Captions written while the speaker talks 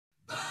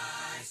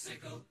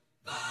Bicycle,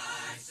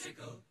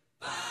 bicycle,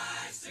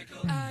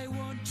 bicycle. I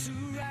want to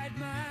ride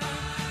my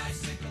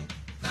bicycle,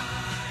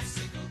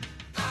 bicycle,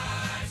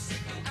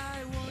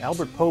 bicycle.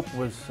 Albert Pope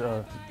was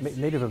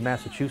native of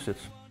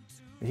Massachusetts.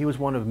 He was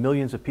one of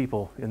millions of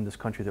people in this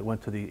country that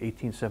went to the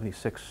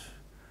 1876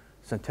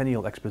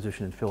 Centennial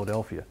Exposition in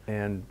Philadelphia.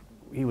 And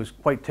he was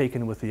quite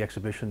taken with the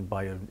exhibition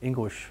by an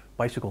English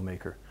bicycle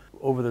maker.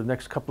 Over the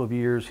next couple of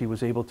years, he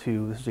was able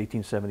to, this is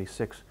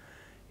 1876,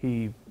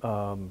 he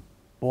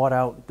bought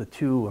out the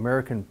two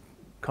American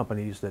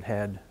companies that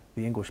had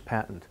the English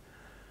patent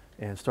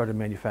and started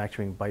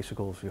manufacturing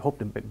bicycles. He hoped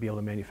to be able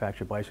to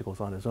manufacture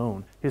bicycles on his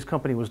own. His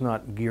company was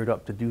not geared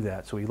up to do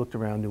that, so he looked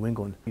around New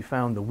England. He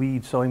found the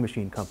Weed Sewing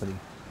Machine Company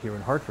here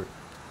in Hartford.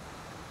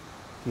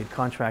 He had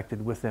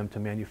contracted with them to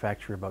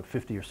manufacture about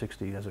 50 or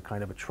 60 as a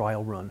kind of a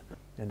trial run,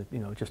 and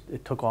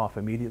it took off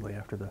immediately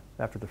after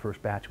the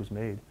first batch was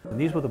made. And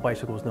these were the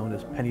bicycles known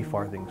as penny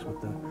farthings,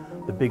 with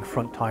the big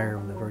front tire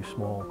and the very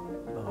small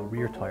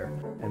rear tire.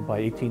 And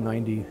by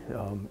 1890,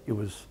 it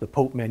was the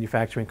Pope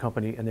Manufacturing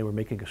Company, and they were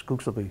making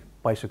exclusively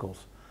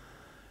bicycles.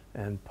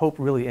 And Pope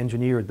really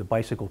engineered the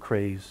bicycle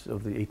craze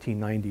of the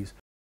 1890s.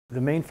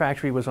 The main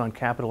factory was on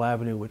Capitol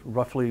Avenue,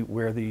 roughly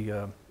where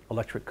the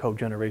electric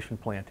cogeneration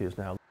plant is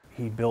now.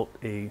 He built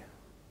a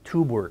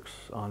tube works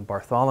on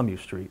Bartholomew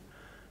Street,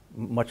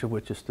 much of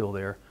which is still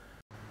there.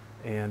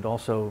 And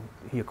also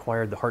he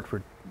acquired the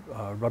Hartford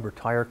Rubber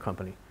Tire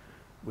Company,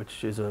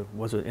 which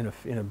was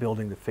in a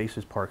building that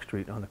faces Park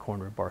Street on the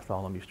corner of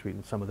Bartholomew Street,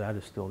 and some of that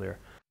is still there.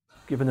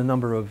 Given the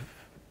number of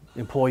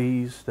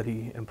employees that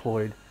he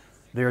employed,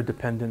 their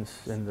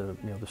dependents, and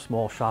the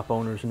small shop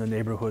owners in the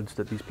neighborhoods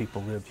that these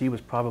people lived, he was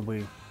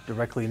probably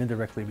directly and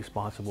indirectly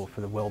responsible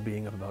for the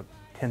well-being of about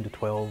 10 to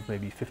 12,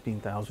 maybe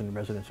 15,000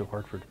 residents of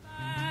Hartford.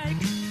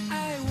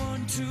 I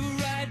want to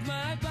ride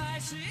my bike.